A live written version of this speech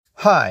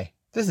Hi,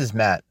 this is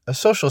Matt, a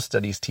social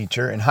studies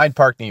teacher in Hyde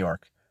Park, New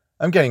York.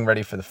 I'm getting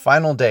ready for the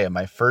final day of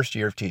my first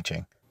year of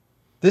teaching.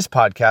 This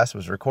podcast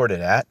was recorded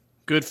at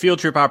Good field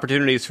trip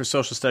opportunities for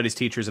social studies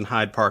teachers in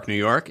Hyde Park, New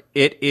York.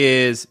 It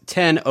is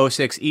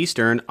 10:06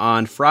 Eastern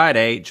on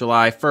Friday,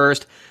 July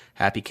 1st.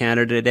 Happy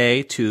Canada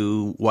Day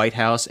to White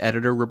House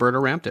editor Roberta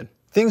Rampton.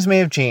 Things may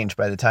have changed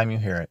by the time you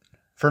hear it.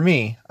 For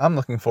me, I'm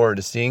looking forward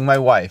to seeing my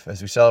wife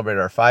as we celebrate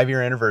our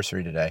 5-year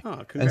anniversary today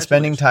and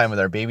spending time with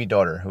our baby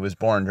daughter who was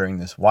born during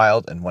this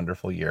wild and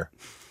wonderful year.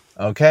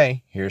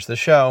 Okay, here's the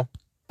show.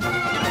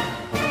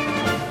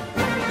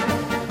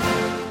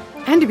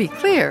 And to be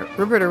clear,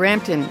 Roberta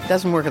Rampton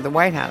doesn't work at the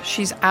White House.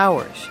 She's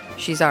ours.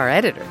 She's our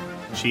editor.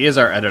 She is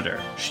our editor.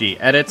 She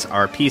edits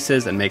our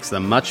pieces and makes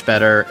them much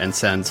better and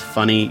sends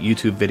funny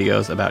YouTube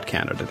videos about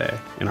Canada Day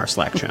in our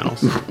Slack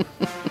channels.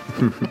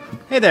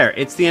 Hey there,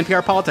 it's the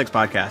NPR Politics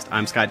Podcast.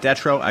 I'm Scott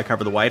Detrow. I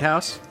cover the White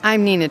House.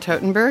 I'm Nina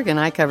Totenberg, and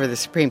I cover the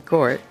Supreme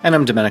Court. And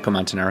I'm Domenico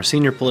Montanaro,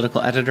 senior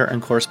political editor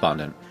and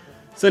correspondent.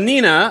 So,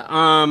 Nina,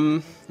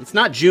 it's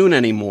not June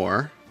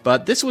anymore,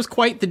 but this was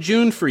quite the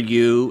June for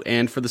you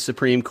and for the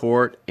Supreme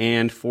Court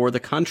and for the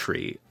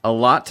country. A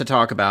lot to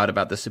talk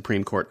about the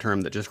Supreme Court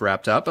term that just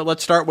wrapped up. But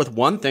let's start with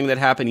one thing that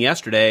happened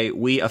yesterday.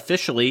 We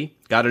officially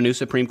got a new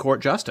Supreme Court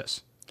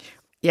justice.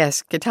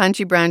 Yes,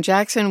 Ketanji Brown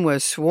Jackson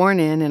was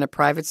sworn in a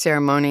private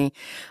ceremony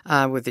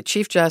with the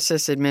Chief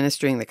Justice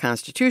administering the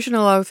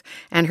constitutional oath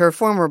and her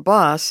former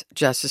boss,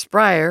 Justice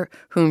Breyer,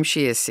 whom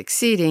she is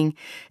succeeding,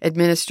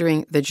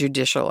 administering the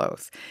judicial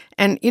oath.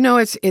 And, you know,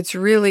 it's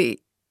really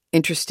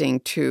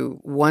interesting to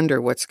wonder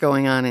what's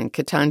going on in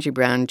Ketanji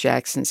Brown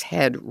Jackson's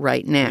head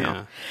right now.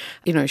 Yeah.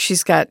 You know,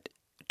 she's got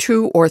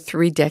 2 or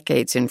 3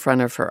 decades in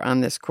front of her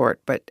on this court,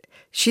 but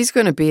she's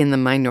going to be in the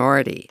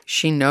minority.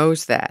 She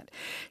knows that.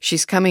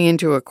 She's coming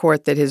into a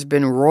court that has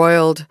been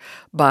roiled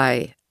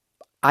by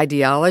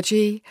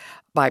ideology,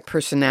 by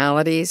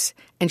personalities,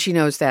 and she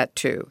knows that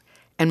too.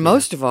 And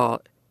most of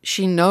all,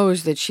 she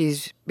knows that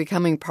she's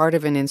becoming part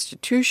of an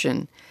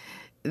institution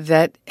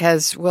that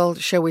has, well,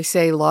 shall we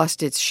say,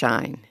 lost its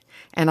shine.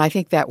 And I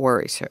think that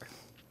worries her.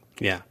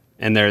 Yeah,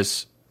 and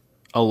there's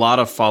a lot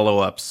of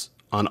follow-ups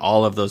on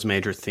all of those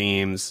major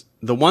themes.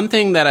 The one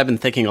thing that I've been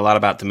thinking a lot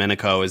about,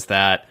 Domenico, is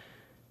that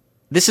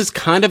this is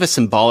kind of a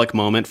symbolic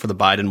moment for the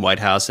Biden White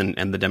House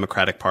and the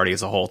Democratic Party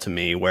as a whole to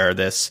me, where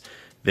this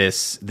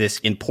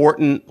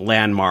important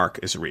landmark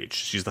is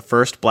reached. She's the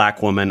first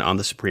black woman on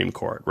the Supreme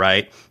Court,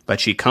 right? But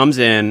she comes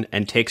in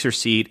and takes her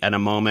seat at a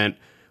moment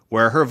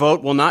where her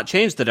vote will not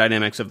change the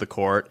dynamics of the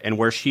court and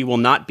where she will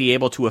not be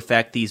able to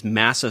affect these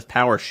massive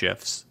power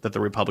shifts that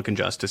the Republican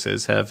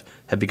justices have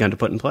begun to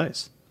put in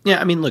place. Yeah,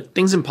 I mean, look,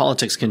 things in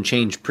politics can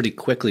change pretty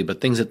quickly,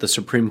 but things at the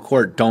Supreme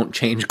Court don't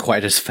change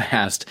quite as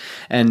fast.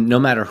 And no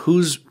matter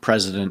who's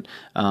president,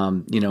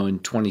 in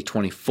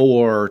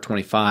 2024,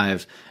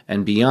 25,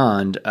 and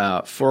beyond,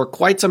 for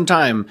quite some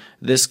time,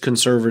 this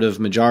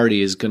conservative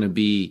majority is going to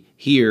be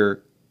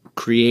here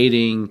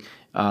creating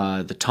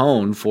the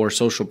tone for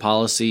social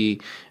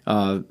policy,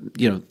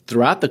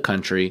 throughout the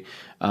country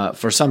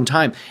for some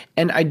time.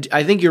 And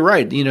I think you're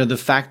right. You know, the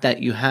fact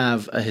that you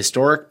have a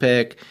historic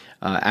pick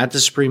at the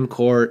Supreme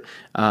Court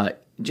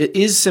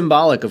is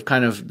symbolic of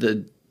kind of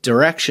the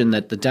direction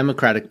that the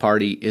Democratic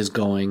Party is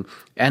going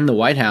and the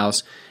White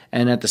House.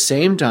 And at the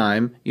same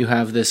time, you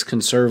have this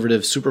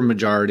conservative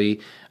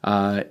supermajority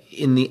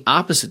in the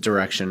opposite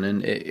direction.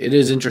 And it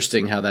is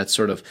interesting how that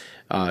sort of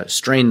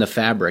strained the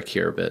fabric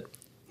here a bit.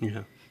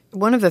 Yeah.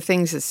 One of the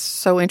things that's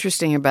so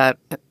interesting about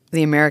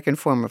the American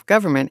form of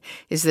government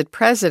is that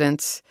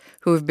presidents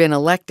who have been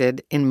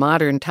elected in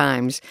modern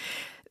times,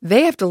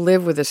 they have to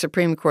live with a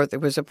Supreme Court that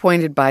was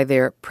appointed by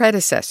their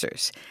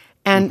predecessors.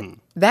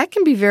 And that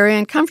can be very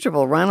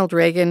uncomfortable. Ronald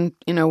Reagan,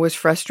 was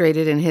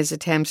frustrated in his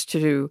attempts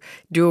to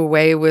do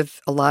away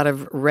with a lot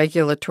of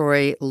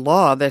regulatory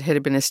law that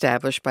had been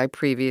established by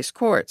previous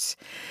courts.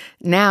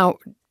 Now,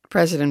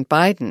 President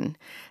Biden,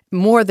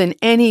 more than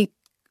any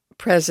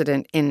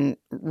president in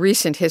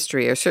recent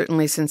history, or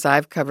certainly since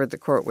I've covered the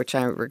court, which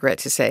I regret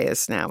to say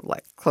is now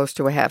like close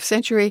to a half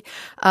century,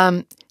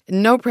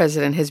 no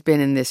president has been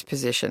in this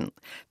position.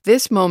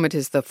 This moment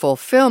is the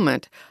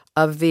fulfillment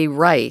of the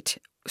right,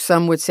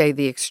 some would say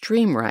the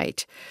extreme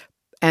right,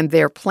 and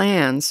their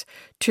plans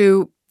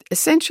to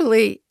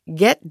essentially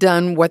get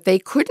done what they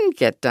couldn't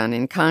get done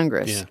in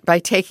Congress by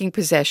taking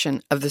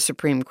possession of the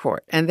Supreme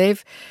Court. And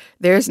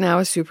there's now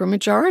a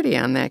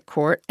supermajority on that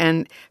court,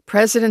 and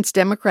presidents,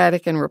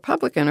 Democratic and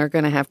Republican, are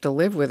going to have to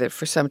live with it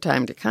for some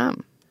time to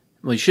come.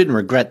 Well, you shouldn't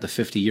regret the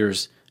 50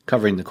 years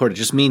covering the court. It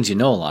just means you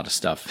know a lot of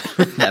stuff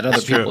that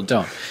other people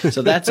don't.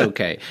 So that's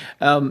okay.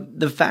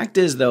 The fact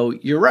is, though,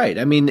 you're right.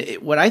 I mean,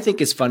 what I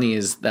think is funny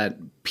is that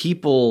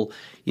people,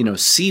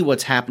 see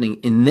what's happening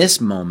in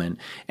this moment,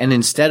 and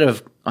instead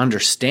of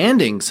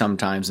understanding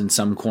sometimes in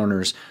some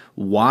corners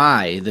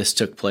why this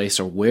took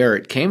place or where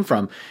it came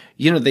from,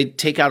 they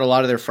take out a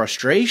lot of their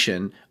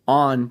frustration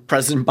on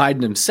President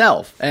Biden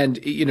himself.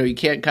 And, you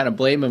can't kind of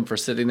blame him for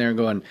sitting there and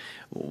going,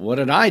 what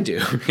did I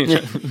do?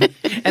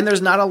 And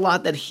there's not a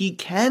lot that he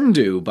can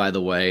do, by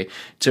the way,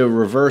 to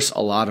reverse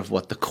a lot of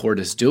what the court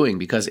is doing,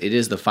 because it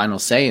is the final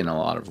say in a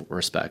lot of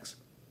respects.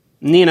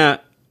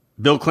 Nina,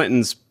 Bill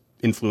Clinton's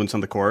influence on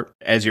the court,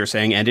 as you're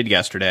saying, ended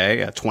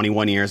yesterday,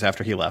 21 years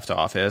after he left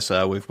office,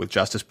 with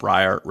Justice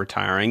Breyer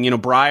retiring.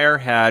 Breyer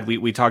had,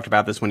 we talked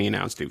about this when he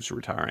announced he was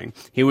retiring.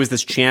 He was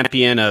this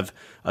champion of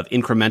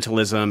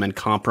incrementalism and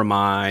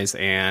compromise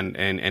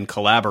and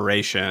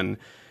collaboration.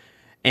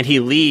 And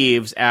he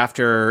leaves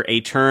after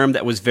a term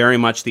that was very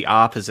much the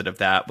opposite of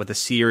that, with a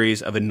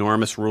series of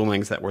enormous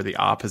rulings that were the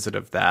opposite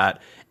of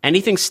that.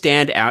 Anything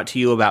stand out to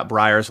you about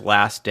Breyer's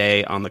last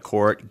day on the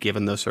court,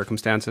 given those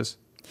circumstances?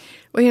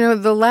 Well,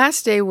 the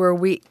last day where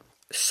we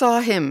saw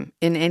him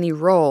in any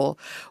role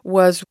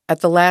was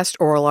at the last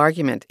oral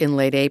argument in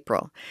late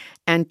April.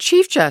 And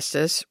Chief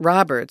Justice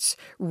Roberts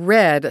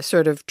read a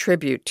sort of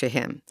tribute to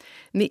him.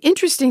 And the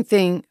interesting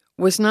thing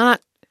was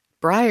not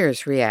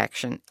Breyer's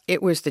reaction,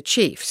 it was the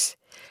Chief's.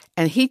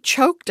 And he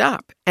choked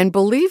up. And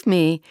believe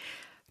me,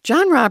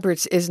 John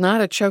Roberts is not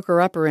a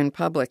choker-upper in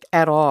public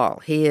at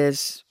all. He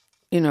is,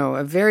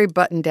 a very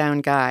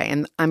buttoned-down guy.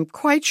 And I'm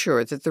quite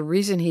sure that the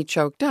reason he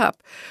choked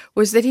up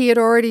was that he had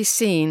already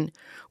seen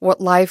what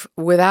life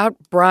without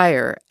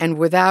Breyer and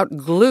without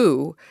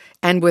glue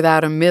and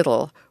without a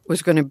middle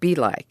was going to be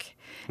like.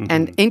 Mm-hmm.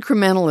 And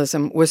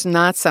incrementalism was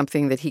not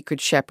something that he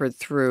could shepherd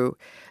through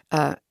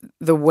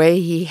the way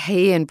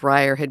he and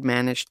Breyer had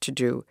managed to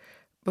do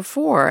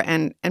before.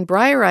 And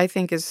Breyer, I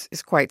think, is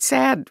quite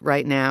sad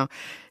right now,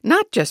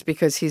 not just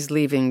because he's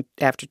leaving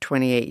after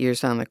 28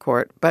 years on the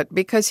court, but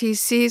because he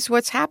sees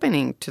what's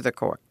happening to the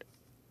court.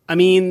 I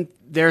mean,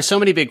 there are so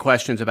many big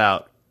questions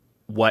about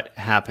what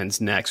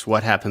happens next,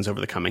 what happens over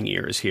the coming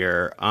years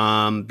here.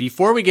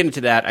 Before we get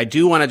into that, I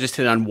do want to just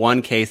hit on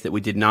one case that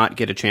we did not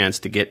get a chance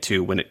to get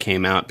to when it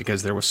came out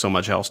because there was so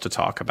much else to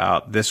talk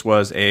about. This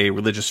was a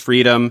religious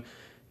freedom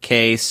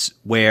case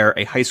where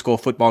a high school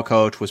football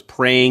coach was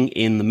praying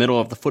in the middle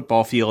of the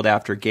football field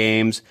after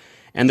games,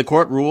 and the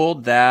court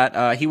ruled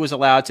that he was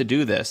allowed to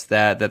do this,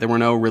 that there were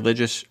no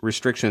religious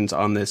restrictions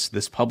on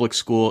this public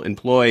school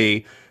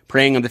employee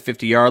praying on the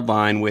 50-yard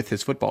line with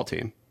his football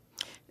team.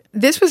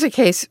 This was a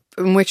case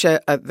in which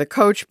the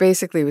coach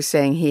basically was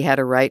saying he had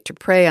a right to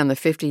pray on the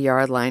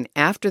 50-yard line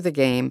after the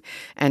game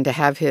and to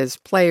have his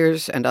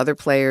players and other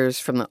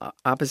players from the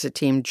opposite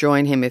team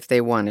join him if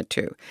they wanted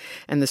to.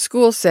 And the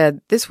school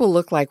said, this will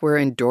look like we're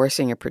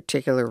endorsing a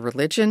particular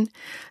religion.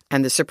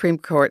 And the Supreme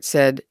Court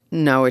said,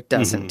 no, it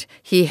doesn't. Mm-hmm.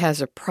 He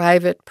has a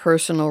private,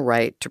 personal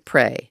right to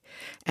pray.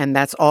 And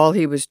that's all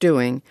he was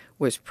doing,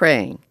 was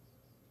praying.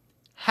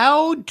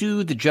 How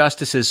do the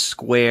justices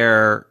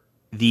square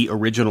the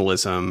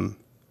originalism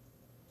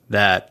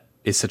that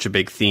is such a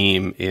big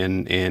theme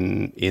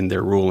in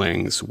their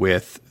rulings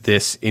with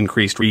this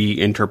increased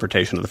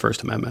reinterpretation of the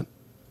First Amendment?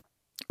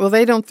 Well,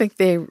 they don't think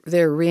they're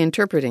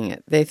reinterpreting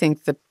it. They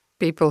think the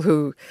people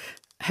who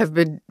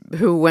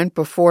went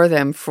before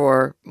them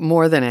for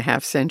more than a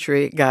half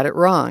century got it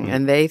wrong. Mm-hmm.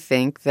 And they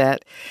think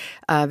that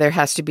there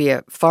has to be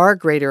a far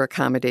greater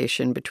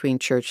accommodation between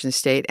church and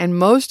state. And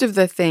most of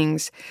the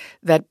things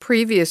that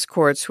previous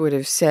courts would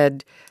have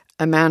said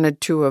amounted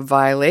to a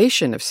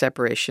violation of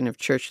separation of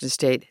church and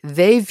state,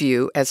 they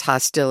view as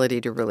hostility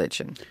to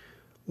religion.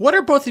 What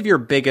are both of your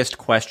biggest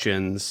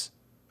questions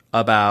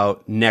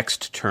about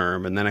next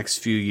term and the next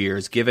few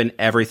years, given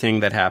everything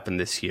that happened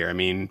this year? I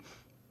mean,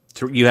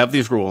 you have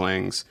these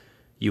rulings,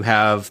 you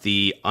have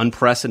the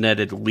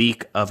unprecedented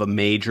leak of a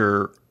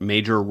major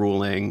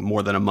ruling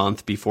more than a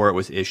month before it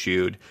was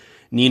issued.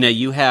 Nina,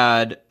 you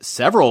had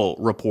several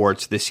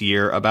reports this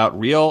year about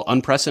real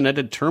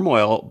unprecedented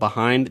turmoil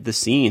behind the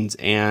scenes.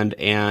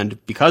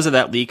 And because of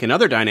that leak and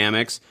other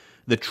dynamics,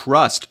 the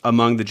trust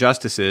among the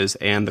justices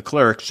and the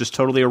clerks just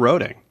totally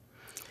eroding.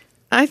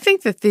 I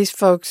think that these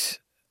folks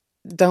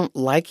don't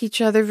like each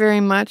other very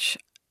much.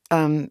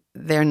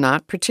 They're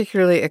not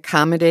particularly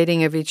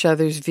accommodating of each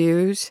other's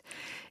views.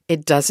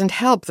 It doesn't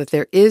help that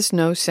there is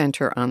no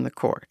center on the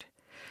court.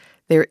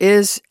 There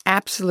is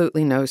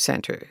absolutely no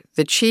center.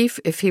 The chief,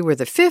 if he were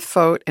the fifth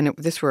vote and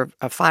this were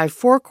a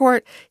 5-4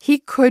 court, he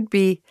could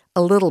be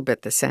a little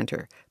bit the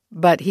center.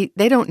 But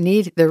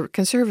the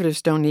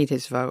conservatives don't need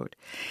his vote.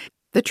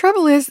 The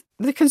trouble is,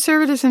 the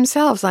conservatives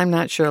themselves, I'm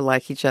not sure,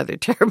 like each other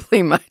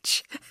terribly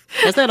much.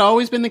 Has that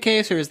always been the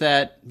case, or has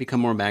that become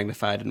more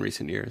magnified in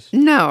recent years?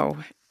 No.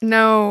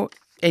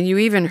 And you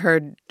even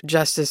heard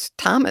Justice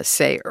Thomas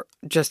say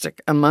just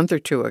a month or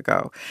two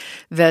ago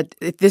that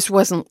this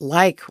wasn't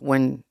like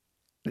when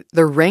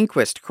the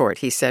Rehnquist court,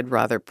 he said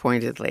rather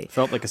pointedly.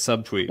 Felt like a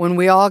subtweet. When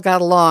we all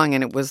got along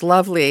and it was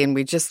lovely and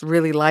we just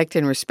really liked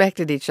and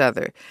respected each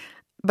other.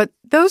 But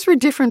those were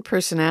different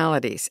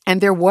personalities,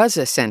 and there was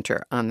a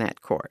center on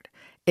that court.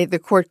 The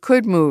court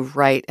could move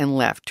right and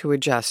left to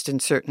adjust in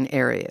certain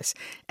areas,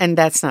 and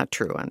that's not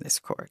true on this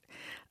court.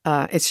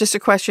 It's just a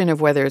question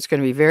of whether it's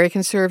going to be very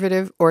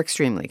conservative or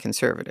extremely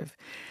conservative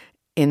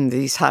in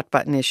these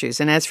hot-button issues.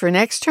 And as for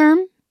next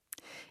term,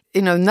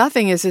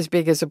 nothing is as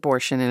big as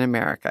abortion in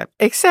America,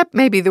 except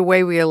maybe the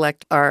way we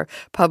elect our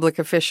public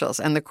officials.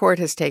 And the court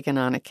has taken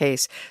on a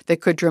case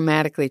that could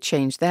dramatically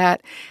change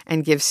that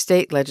and give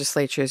state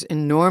legislatures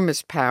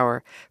enormous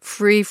power,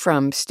 free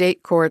from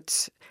state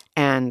courts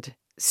and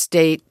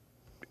state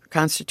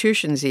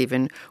constitutions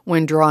even,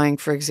 when drawing,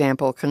 for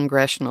example,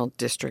 congressional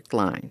district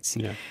lines.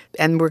 Yeah.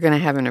 And we're going to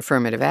have an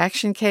affirmative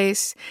action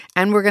case,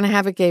 and we're going to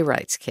have a gay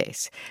rights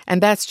case.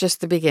 And that's just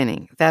the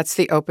beginning. That's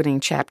the opening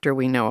chapter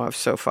we know of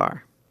so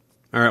far.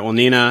 All right. Well,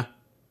 Nina,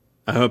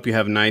 I hope you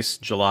have nice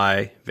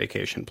July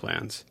vacation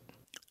plans.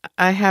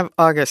 I have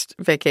August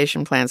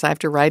vacation plans. I have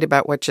to write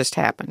about what just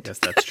happened. Yes,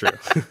 that's true.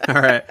 All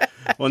right.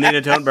 Well,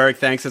 Nina Totenberg,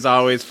 thanks as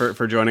always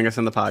for joining us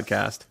on the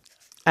podcast.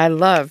 I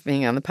love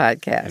being on the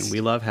podcast. And we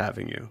love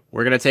having you.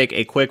 We're going to take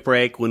a quick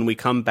break. When we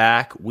come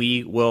back,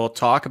 we will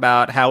talk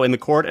about how in the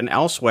court and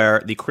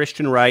elsewhere, the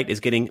Christian right is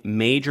getting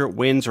major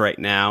wins right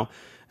now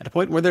at a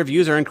point where their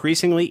views are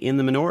increasingly in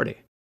the minority.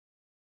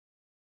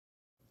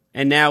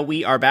 And now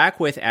we are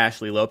back with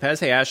Ashley Lopez.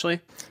 Hey, Ashley.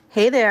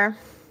 Hey there.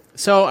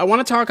 So I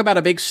want to talk about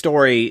a big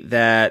story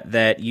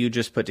that you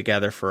just put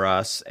together for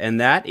us, and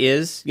that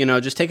is,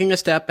 just taking a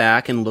step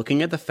back and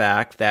looking at the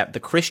fact that the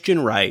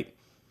Christian right,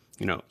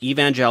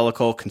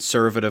 evangelical,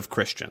 conservative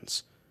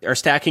Christians, are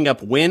stacking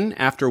up win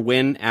after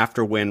win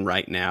after win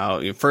right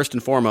now. First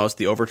and foremost,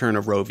 the overturn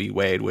of Roe v.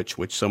 Wade,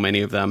 which so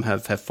many of them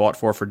have fought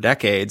for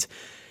decades.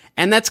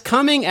 And that's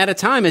coming at a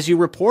time, as you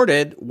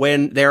reported,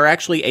 when they're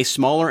actually a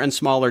smaller and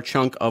smaller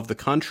chunk of the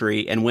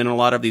country, and when a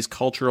lot of these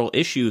cultural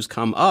issues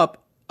come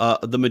up,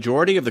 the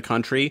majority of the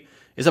country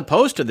is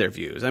opposed to their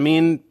views. I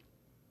mean,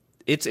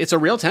 it's a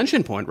real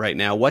tension point right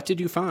now. What did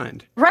you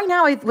find? Right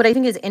now, what I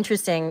think is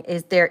interesting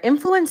is their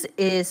influence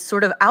is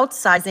sort of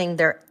outsizing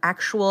their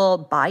actual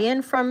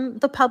buy-in from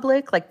the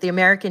public. Like, the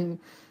American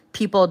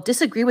people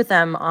disagree with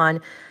them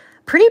on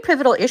pretty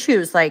pivotal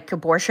issues like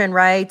abortion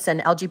rights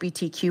and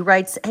LGBTQ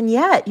rights. And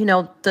yet,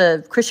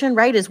 the Christian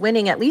right is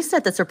winning, at least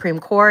at the Supreme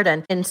Court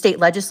and in state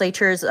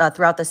legislatures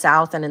throughout the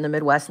South and in the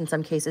Midwest in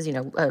some cases,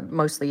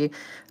 mostly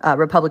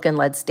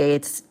Republican-led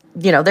states.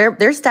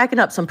 They're stacking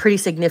up some pretty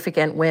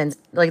significant wins.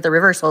 Like, the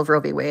reversal of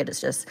Roe v. Wade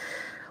is just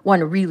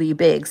one really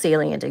big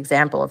salient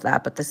example of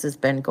that. But this has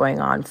been going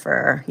on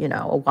for,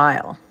 a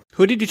while.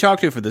 Who did you talk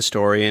to for this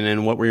story,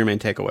 and what were your main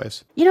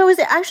takeaways? It was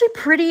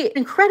actually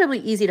incredibly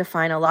easy to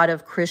find a lot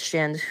of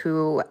Christians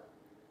who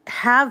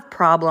have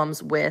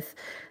problems with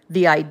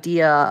the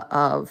idea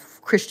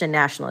of Christian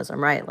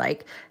nationalism, right?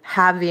 Like,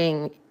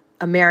 having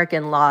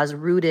American laws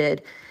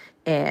rooted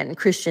in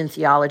Christian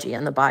theology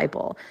and the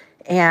Bible.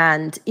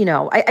 And,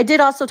 I did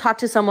also talk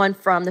to someone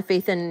from the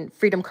Faith and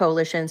Freedom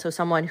Coalition, so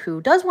someone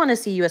who does want to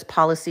see U.S.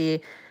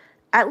 policy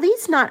at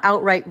least not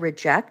outright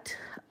reject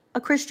a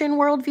Christian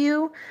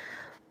worldview.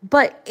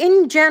 But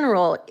in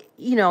general,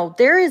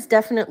 there is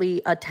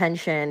definitely a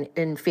tension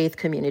in faith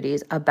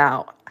communities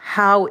about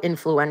how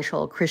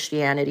influential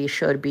Christianity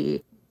should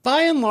be.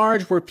 By and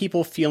large, were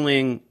people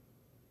feeling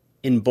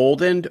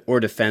emboldened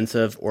or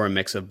defensive, or a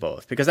mix of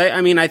both? Because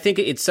I think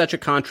it's such a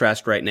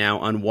contrast right now.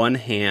 On one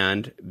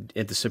hand,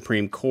 at the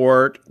Supreme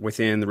Court,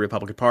 within the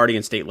Republican Party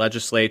and state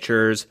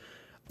legislatures,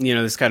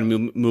 this kind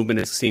of movement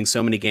is seeing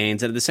so many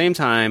gains. And at the same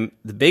time,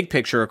 the big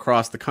picture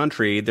across the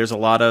country, there's a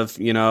lot of,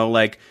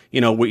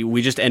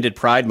 we just ended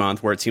Pride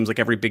Month, where it seems like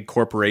every big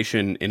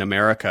corporation in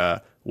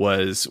America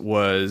was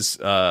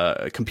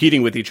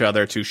competing with each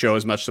other to show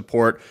as much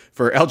support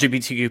for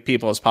LGBTQ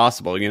people as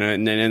possible,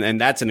 and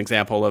that's an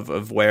example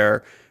of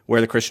where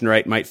the Christian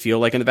right might feel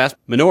like in the vast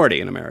minority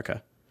in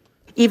America.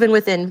 Even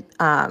within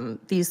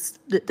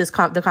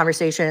the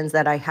conversations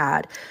that I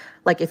had,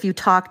 like, if you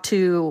talk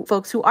to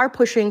folks who are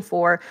pushing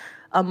for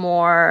a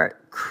more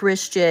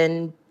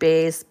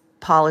Christian-based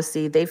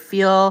policy, they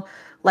feel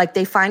like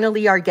they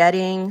finally are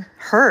getting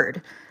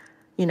heard.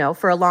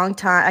 For a long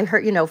time, I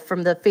heard,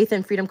 from the Faith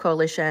and Freedom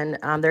Coalition,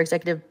 their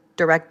executive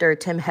director,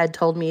 Tim Head,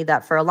 told me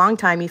that for a long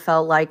time he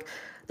felt like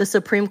the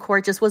Supreme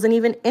Court just wasn't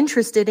even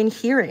interested in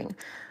hearing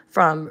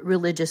from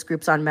religious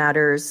groups on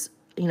matters,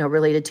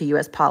 related to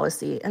U.S.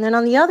 policy. And then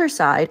on the other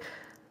side,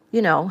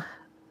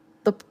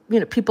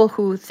 people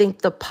who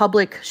think the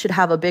public should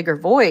have a bigger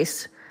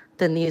voice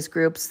than these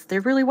groups,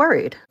 they're really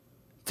worried.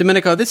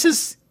 Domenico, this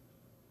is,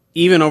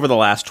 even over the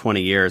last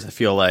 20 years, I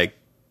feel like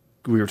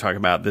we were talking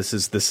about, this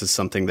is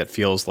something that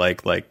feels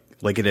like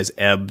it has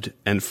ebbed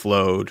and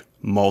flowed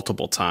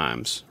multiple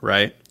times,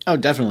 right? Oh,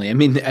 definitely. I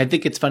mean, I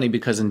think it's funny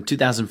because in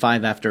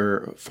 2005,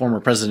 after former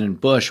President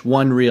Bush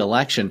won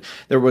re-election,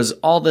 there was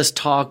all this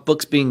talk,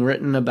 books being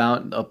written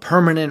about a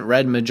permanent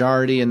red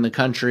majority in the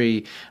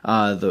country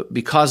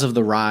because of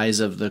the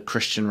rise of the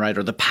Christian right,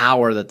 or the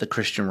power that the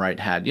Christian right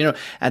had.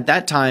 At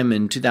that time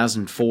in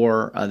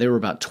 2004, they were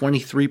about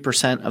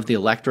 23% of the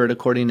electorate,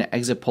 according to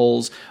exit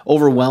polls,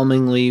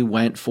 overwhelmingly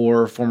went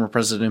for former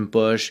President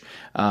Bush,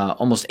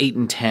 almost 8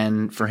 in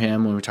 10 for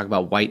him when we talk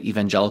about white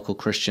evangelical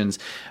Christians.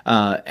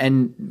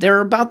 And they're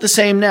about the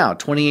same now,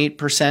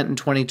 28% in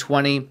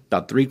 2020,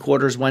 about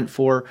 3/4 went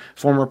for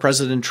former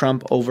President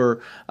Trump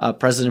over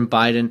President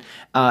Biden.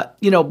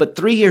 But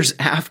 3 years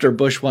after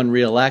Bush won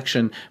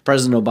re-election,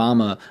 President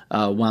Obama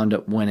wound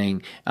up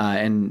winning,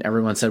 and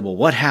everyone said, well,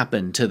 what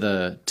happened to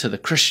the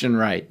Christian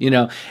right?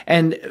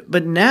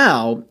 But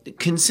now,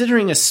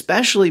 considering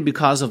especially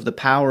because of the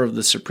power of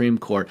the Supreme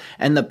Court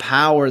and the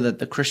power that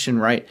the Christian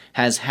right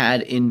has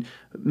had in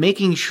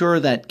making sure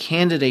that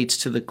candidates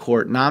to the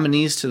court,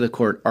 nominees to the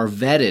court, are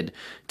vetted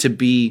to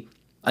be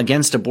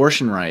against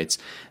abortion rights,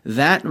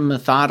 that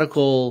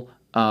methodical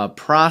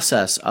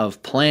process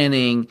of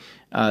planning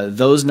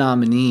those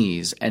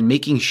nominees and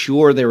making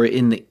sure they were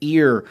in the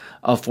ear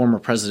of former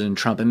President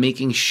Trump and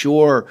making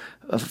sure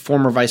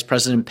former Vice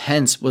President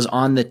Pence was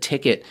on the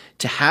ticket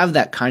to have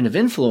that kind of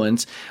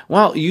influence,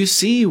 well, you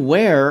see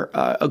where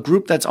a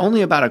group that's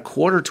only about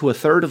 1/4 to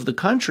 1/3 of the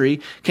country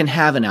can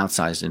have an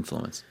outsized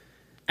influence.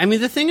 I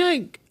mean, the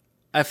thing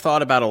I've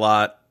thought about a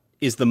lot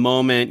is the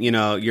moment,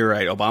 you're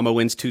right, Obama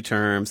wins 2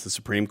 terms, the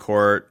Supreme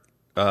Court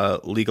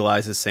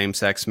legalizes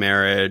same-sex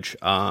marriage.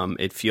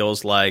 It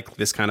feels like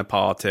this kind of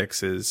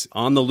politics is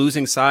on the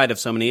losing side of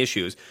so many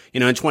issues.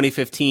 In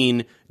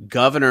 2015,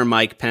 Governor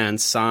Mike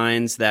Pence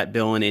signs that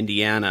bill in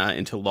Indiana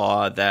into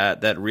law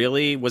that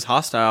really was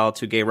hostile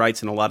to gay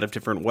rights in a lot of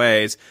different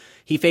ways.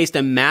 He faced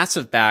a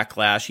massive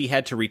backlash. He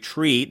had to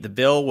retreat. The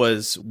bill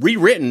was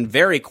rewritten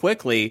very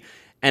quickly.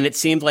 And it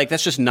seemed like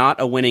that's just not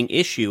a winning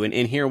issue. And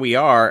here we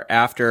are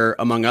after,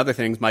 among other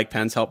things, Mike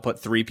Pence helped put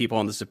 3 people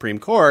on the Supreme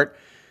Court.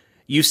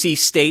 You see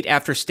state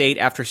after state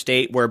after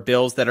state where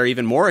bills that are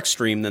even more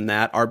extreme than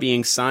that are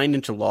being signed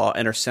into law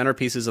and are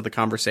centerpieces of the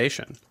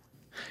conversation.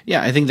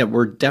 Yeah, I think that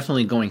we're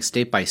definitely going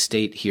state by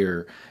state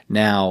here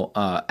now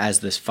as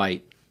this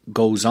fight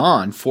goes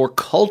on for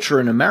culture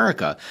in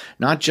America,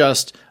 not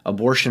just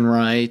abortion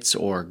rights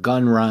or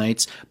gun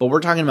rights, but we're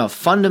talking about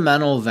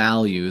fundamental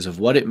values of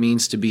what it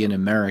means to be an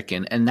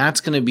American. And that's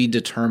going to be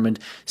determined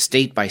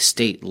state by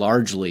state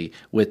largely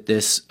with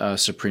this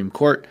Supreme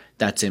Court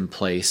that's in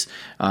place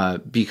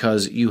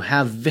because you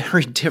have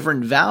very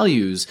different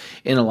values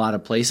in a lot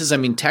of places. I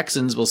mean,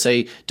 Texans will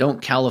say,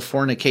 don't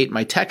Californicate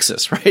my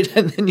Texas, right?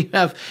 And then you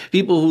have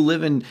people who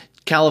live in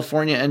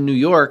California and New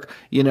York,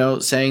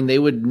 saying they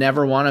would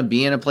never want to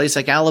be in a place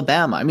like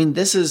Alabama. I mean,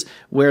 this is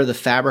where the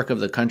fabric of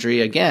the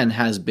country, again,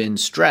 has been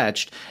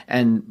stretched,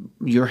 and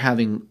you're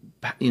having,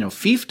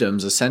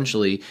 fiefdoms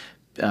essentially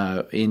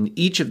in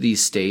each of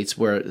these states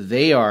where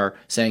they are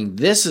saying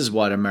this is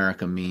what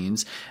America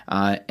means,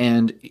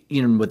 and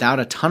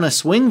without a ton of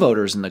swing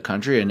voters in the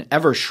country, an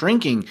ever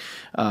shrinking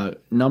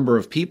number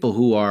of people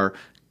who are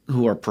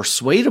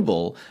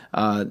persuadable,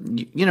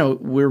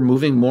 we're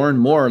moving more and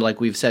more, like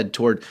we've said,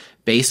 toward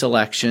base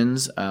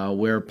elections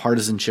where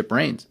partisanship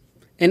reigns.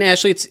 And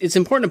Ashley, it's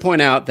important to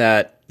point out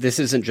that this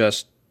isn't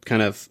just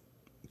kind of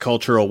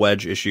cultural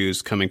wedge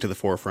issues coming to the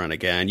forefront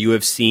again. You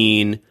have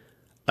seen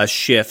a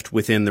shift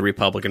within the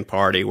Republican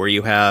Party where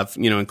you have,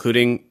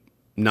 including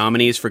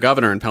nominees for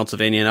governor in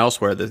Pennsylvania and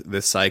elsewhere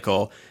this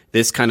cycle,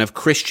 this kind of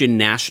Christian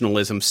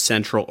nationalism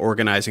central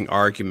organizing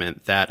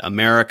argument that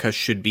America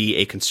should be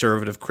a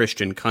conservative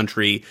Christian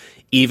country,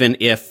 even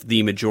if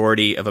the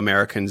majority of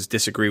Americans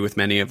disagree with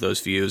many of those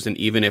views, and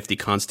even if the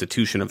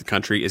Constitution of the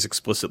country is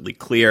explicitly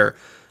clear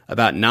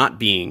about not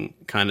being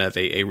kind of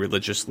a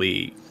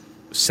religiously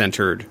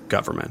centered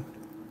government.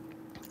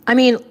 I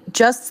mean,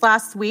 just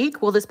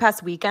this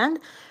past weekend,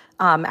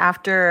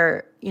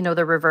 after,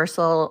 the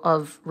reversal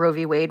of Roe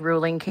v. Wade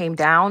ruling came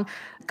down,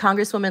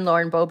 Congresswoman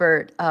Lauren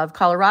Boebert of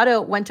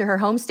Colorado went to her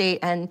home state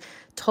and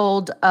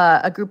told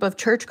a group of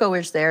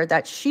churchgoers there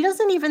that she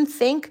doesn't even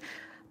think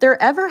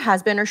there ever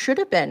has been or should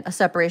have been a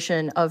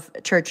separation of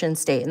church and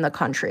state in the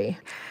country,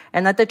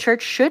 and that the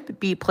church should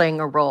be playing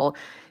a role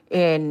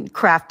in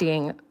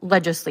crafting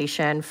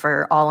legislation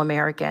for all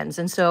Americans.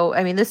 And so,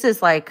 I mean, this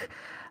is like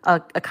a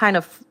kind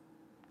of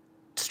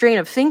strain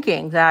of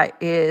thinking that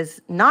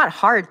is not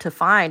hard to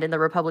find in the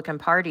Republican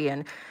Party.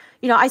 And,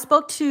 I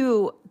spoke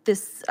to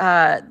this,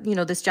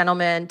 this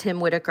gentleman, Tim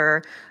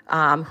Whitaker,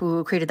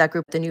 who created that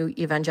group, the New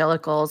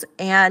Evangelicals.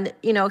 And,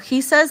 he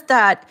says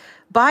that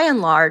by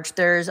and large,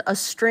 there's a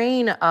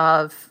strain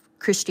of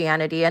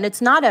Christianity, and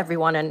it's not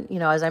everyone. And,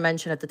 as I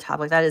mentioned at the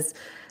top, like that is,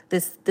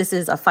 this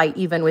is a fight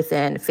even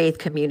within faith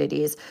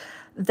communities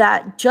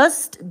that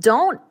just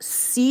don't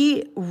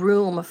see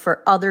room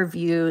for other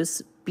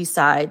views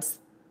besides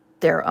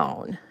their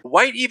own.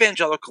 White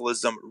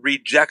evangelicalism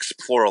rejects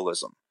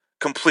pluralism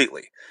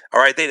completely. All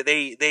right,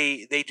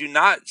 they do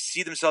not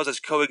see themselves as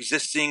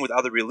coexisting with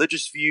other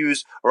religious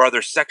views or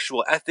other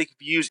sexual ethic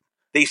views.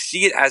 They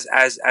see it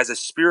as a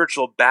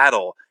spiritual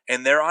battle,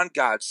 and they're on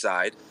God's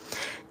side.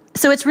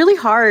 So it's really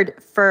hard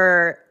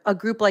for a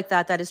group like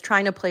that is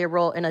trying to play a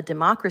role in a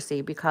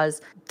democracy,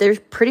 because there's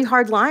pretty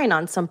hard line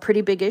on some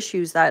pretty big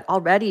issues that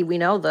already we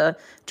know the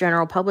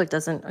general public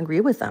doesn't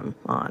agree with them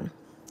on.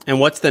 And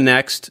what's the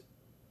next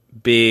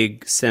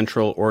big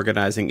central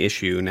organizing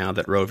issue now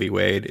that Roe v.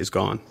 Wade is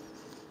gone?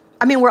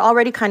 I mean, we're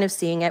already kind of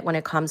seeing it when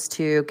it comes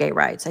to gay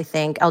rights. I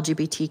think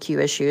LGBTQ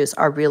issues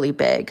are really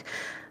big.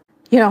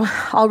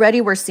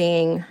 Already we're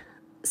seeing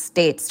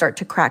states start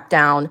to crack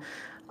down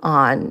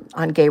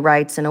on gay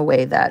rights in a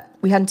way that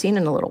we hadn't seen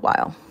in a little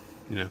while.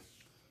 Yeah.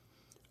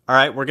 All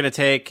right, we're going to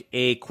take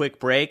a quick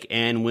break,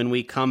 and when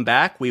we come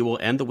back, we will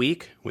end the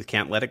week with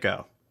Can't Let It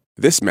Go.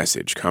 This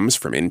message comes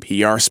from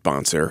NPR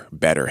sponsor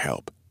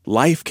BetterHelp.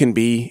 Life can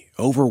be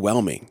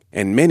overwhelming,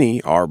 and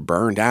many are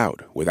burned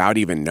out without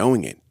even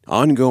knowing it.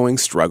 Ongoing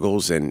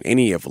struggles in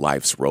any of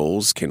life's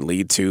roles can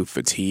lead to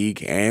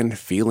fatigue and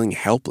feeling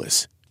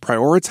helpless.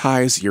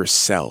 Prioritize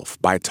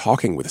yourself by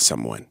talking with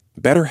someone.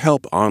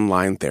 BetterHelp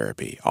Online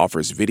Therapy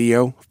offers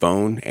video,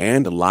 phone,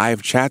 and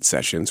live chat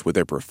sessions with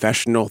a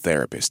professional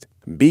therapist.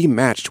 Be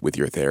matched with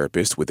your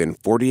therapist within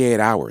 48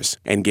 hours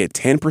and get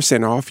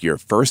 10% off your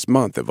first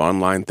month of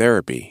online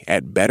therapy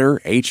at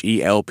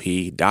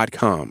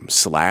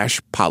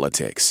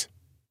betterhelp.com/politics.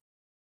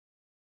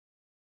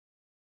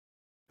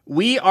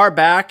 We are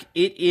back.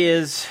 It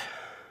is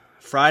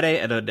Friday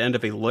at the end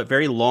of a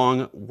very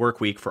long work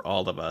week for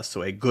all of us,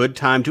 so a good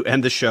time to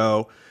end the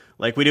show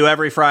like we do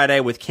every Friday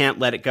with Can't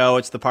Let It Go.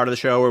 It's the part of the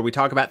show where we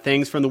talk about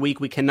things from the week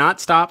we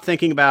cannot stop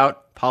thinking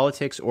about,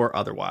 politics or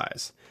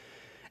otherwise.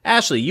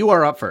 Ashley, you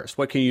are up first.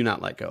 What can you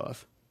not let go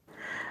of?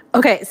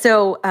 Okay,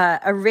 so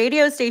a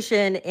radio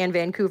station in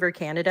Vancouver,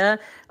 Canada,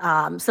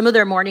 some of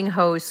their morning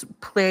hosts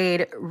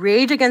played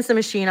Rage Against the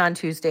Machine on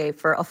Tuesday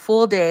for a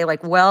full day,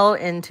 like well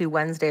into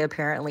Wednesday,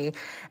 apparently.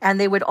 And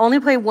they would only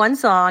play one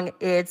song.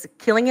 It's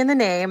Killing in the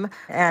Name.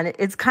 And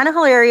it's kind of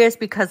hilarious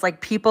because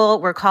like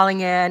people were calling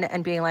in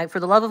and being like, for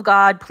the love of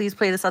God, please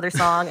play this other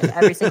song. And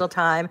every single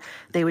time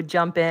they would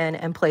jump in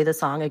and play the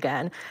song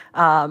again.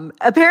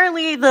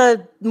 Apparently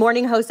the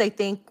morning host, I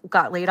think,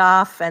 got laid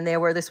off, and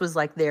this was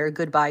like their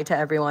goodbye to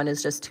everyone,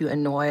 is just to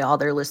annoy all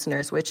their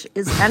listeners, which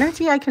is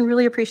energy I can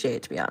really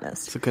appreciate, to be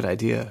honest. It's a good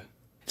idea.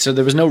 So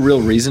there was no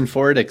real reason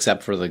for it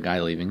except for the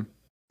guy leaving?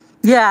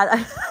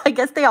 Yeah, I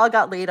guess they all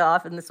got laid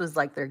off, and this was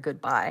like their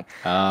goodbye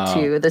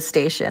to the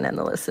station and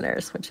the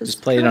listeners, which is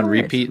just play it on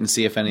repeat and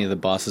see if any of the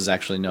bosses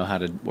actually know how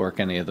to work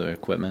any of the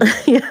equipment.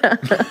 Yeah.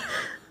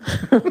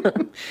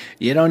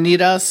 You don't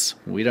need us.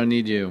 We don't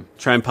need you.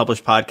 Try and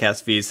publish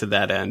podcast feeds to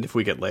that end if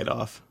we get laid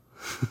off.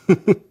 All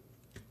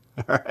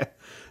right.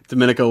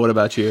 Domenico, what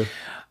about you?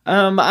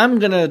 I'm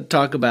going to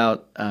talk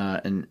about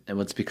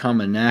what's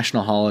become a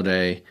national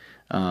holiday,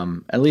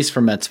 at least for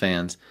Mets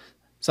fans,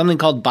 something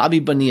called Bobby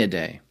Bonilla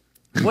Day.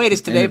 Wait,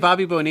 is today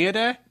Bobby Bonilla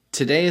Day?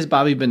 Today is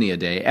Bobby Bonilla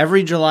Day.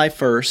 Every July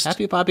 1st.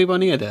 Happy Bobby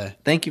Bonilla Day.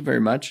 Thank you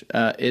very much.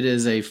 It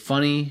is a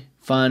funny,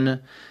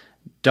 fun,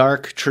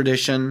 dark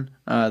tradition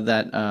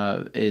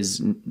that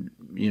is,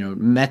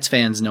 Mets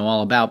fans know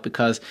all about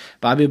because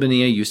Bobby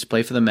Bonilla used to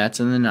play for the Mets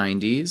in the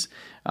 90s.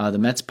 The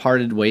Mets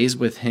parted ways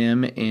with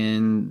him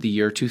in the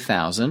year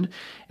 2000,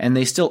 and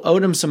they still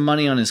owed him some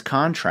money on his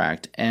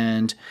contract.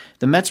 And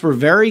the Mets were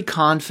very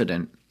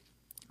confident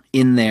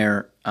in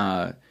their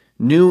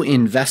new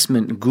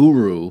investment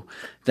guru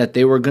that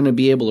they were going to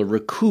be able to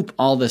recoup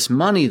all this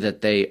money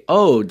that they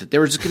owed, that they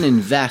were just going to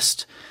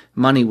invest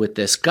money with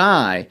this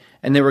guy,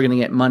 and they were going to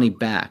get money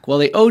back. Well,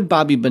 they owed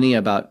Bobby Bonilla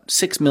about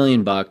 $6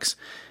 million,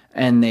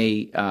 and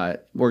they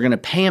were going to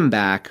pay him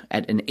back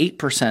at an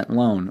 8%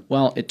 loan.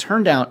 Well, it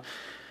turned out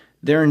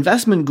their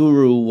investment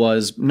guru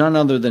was none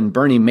other than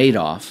Bernie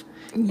Madoff.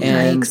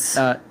 Yikes.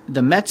 And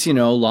the Mets,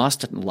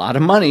 lost a lot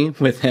of money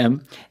with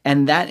him,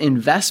 and that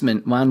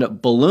investment wound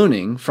up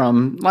ballooning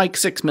from like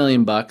 $6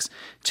 million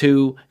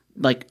to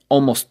like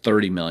almost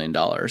 $30 million.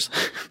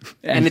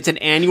 And it's an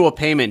annual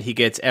payment he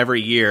gets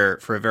every year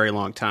for a very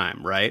long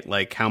time, right?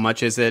 Like how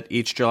much is it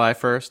each July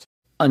 1st?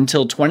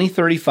 Until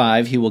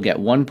 2035, he will get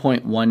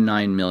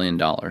 $1.19 million.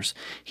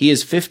 He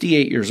is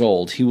 58 years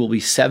old. He will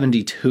be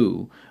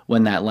 72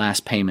 when that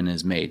last payment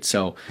is made.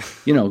 So,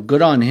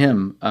 good on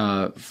him.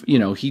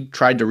 He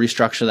tried to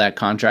restructure that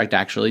contract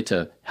actually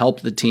to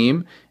help the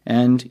team,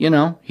 and,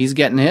 he's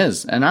getting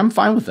his, and I'm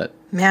fine with it.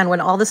 Man,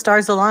 when all the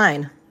stars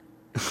align,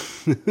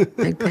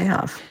 big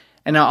payoff.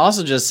 And I'll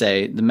also just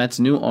say the Mets'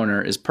 new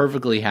owner is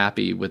perfectly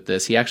happy with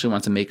this. He actually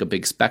wants to make a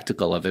big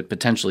spectacle of it,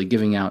 potentially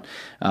giving out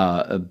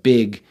a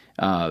big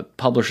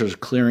Publishers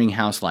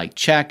Clearinghouse-like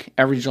check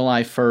every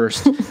July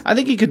 1st. I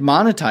think he could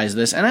monetize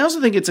this. And I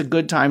also think it's a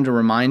good time to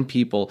remind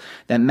people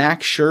that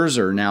Max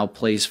Scherzer now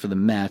plays for the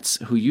Mets,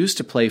 who used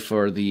to play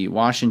for the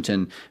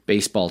Washington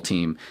baseball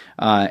team.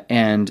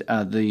 And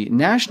the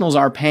Nationals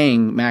are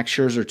paying Max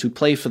Scherzer to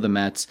play for the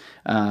Mets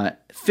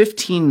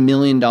 $15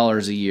 million a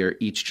year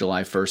each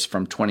July 1st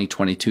from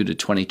 2022 to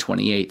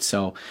 2028.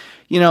 So,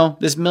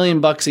 this $1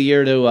 million a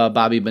year to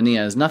Bobby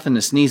Bonilla is nothing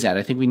to sneeze at.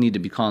 I think we need to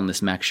be calling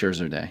this Max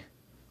Scherzer Day.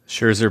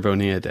 Scherzer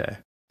Bonilla Day.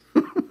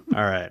 All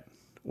right.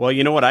 Well,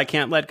 you know what I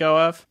can't let go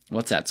of?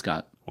 What's that,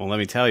 Scott? Well, let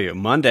me tell you.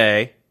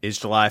 Monday is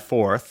July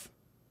 4th,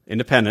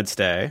 Independence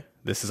Day.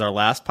 This is our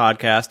last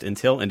podcast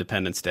until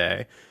Independence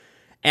Day.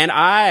 And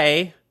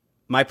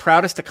my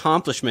proudest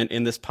accomplishment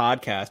in this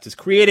podcast is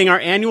creating our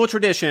annual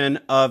tradition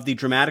of the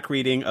dramatic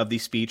reading of the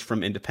speech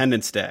from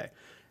Independence Day.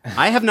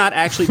 I have not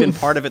actually been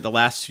part of it the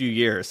last few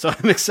years, so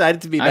I'm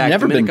excited to be back. I've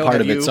never been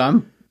part of it,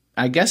 so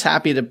I guess,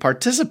 happy to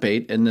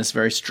participate in this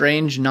very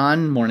strange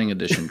non-morning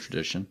edition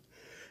tradition.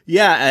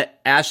 Yeah,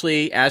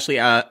 Ashley,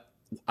 I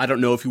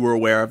don't know if you were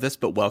aware of this,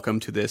 but welcome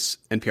to this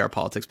NPR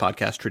Politics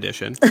podcast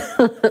tradition.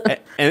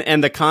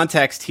 and the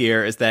context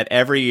here is that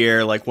every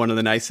year, like one of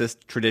the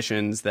nicest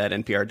traditions that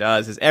NPR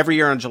does is every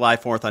year on July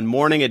 4th on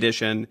Morning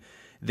Edition,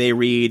 they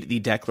read the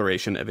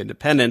Declaration of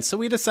Independence. So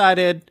we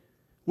decided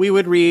we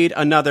would read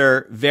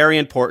another very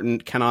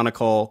important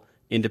canonical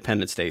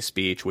Independence Day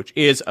speech, which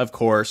is, of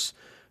course,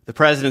 the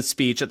president's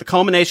speech at the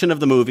culmination of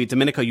the movie.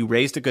 Domenico, you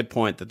raised a good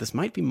point that this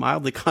might be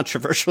mildly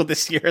controversial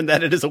this year and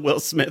that it is a Will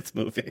Smith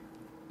movie.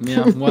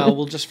 Yeah, well,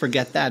 we'll just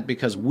forget that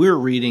because we're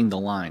reading the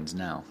lines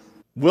now.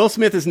 Will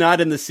Smith is not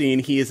in the scene.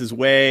 He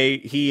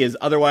is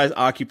otherwise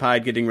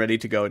occupied getting ready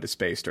to go into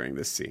space during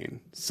this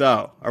scene.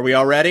 So, are we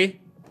all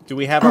ready? Do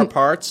we have our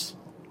parts?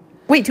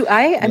 Wait,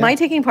 am I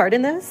taking part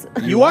in this?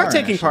 You are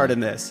taking part in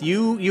this.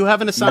 You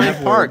have an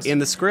assigned part in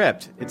the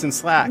script. It's in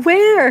Slack.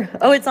 Where?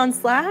 Oh, it's on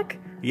Slack?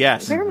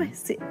 Yes. Where am I?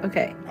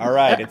 Okay. All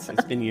right. It's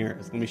been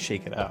years. Let me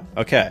shake it out.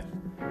 Okay.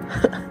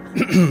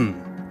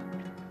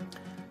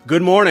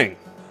 Good morning.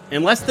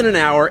 In less than an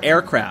hour,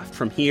 aircraft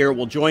from here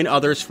will join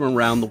others from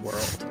around the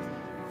world.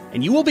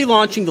 And you will be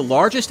launching the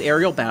largest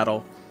aerial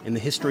battle in the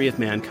history of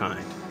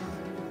mankind.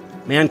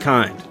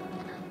 Mankind.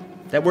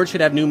 That word should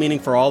have new meaning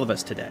for all of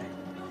us today.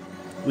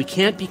 We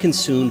can't be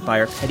consumed by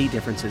our petty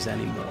differences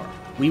anymore.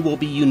 We will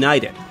be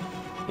united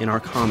in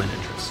our common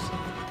interests.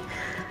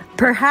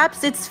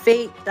 Perhaps it's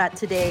fate that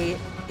today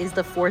is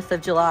the 4th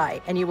of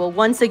July, and you will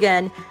once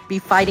again be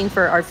fighting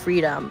for our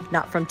freedom,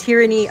 not from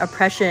tyranny,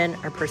 oppression,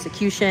 or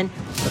persecution,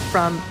 but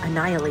from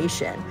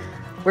annihilation.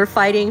 We're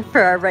fighting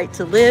for our right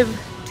to live,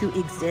 to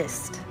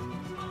exist.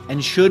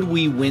 And should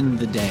we win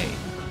the day,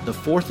 the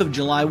 4th of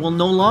July will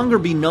no longer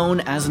be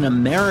known as an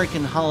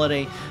American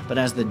holiday, but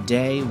as the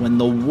day when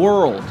the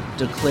world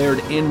declared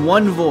in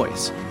one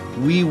voice,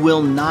 we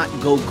will not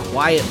go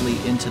quietly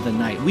into the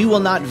night. We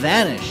will not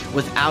vanish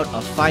without a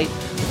fight.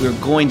 We're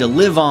going to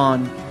live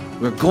on.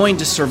 We're going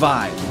to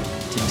survive.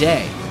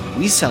 Today,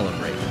 we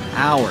celebrate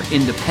our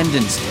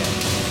Independence Day.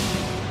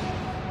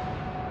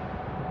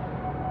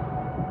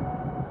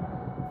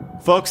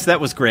 Folks,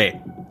 that was great.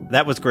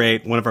 That was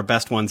great. One of our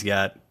best ones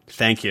yet.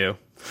 Thank you.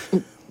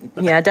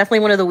 Yeah, definitely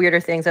one of the weirder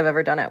things I've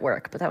ever done at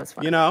work, but that was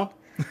fun. You know?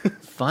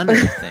 Funny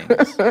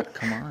things.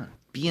 Come on.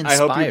 Be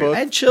inspired. I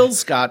had chills,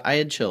 Scott. I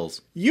had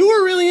chills. You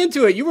were really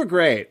into it. You were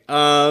great.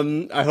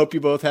 I hope you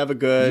both have a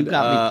good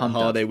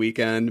holiday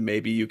weekend.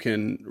 Maybe you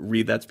can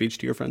read that speech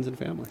to your friends and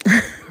family.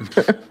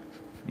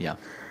 Yeah.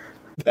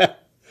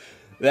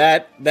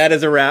 That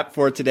is a wrap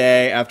for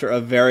today after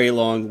a very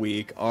long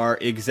week. Our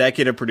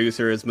executive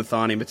producer is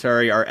Mathani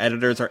Maturi. Our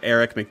editors are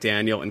Eric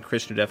McDaniel and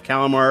Krishna Dev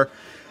Kalamar.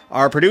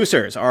 Our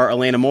producers are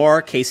Elena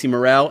Moore, Casey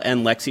Morrell,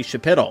 and Lexi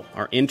Shapittle.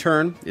 Our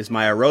intern is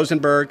Maya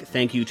Rosenberg.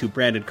 Thank you to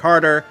Brandon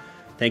Carter.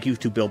 Thank you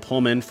to Bill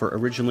Pullman for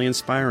originally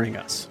inspiring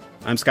us.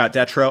 I'm Scott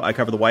Detrow. I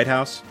cover the White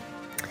House.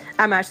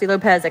 I'm Ashley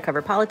Lopez. I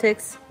cover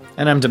politics.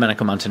 And I'm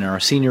Domenico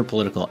Montanaro, senior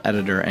political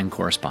editor and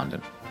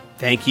correspondent.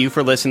 Thank you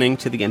for listening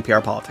to the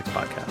NPR Politics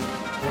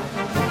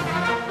Podcast.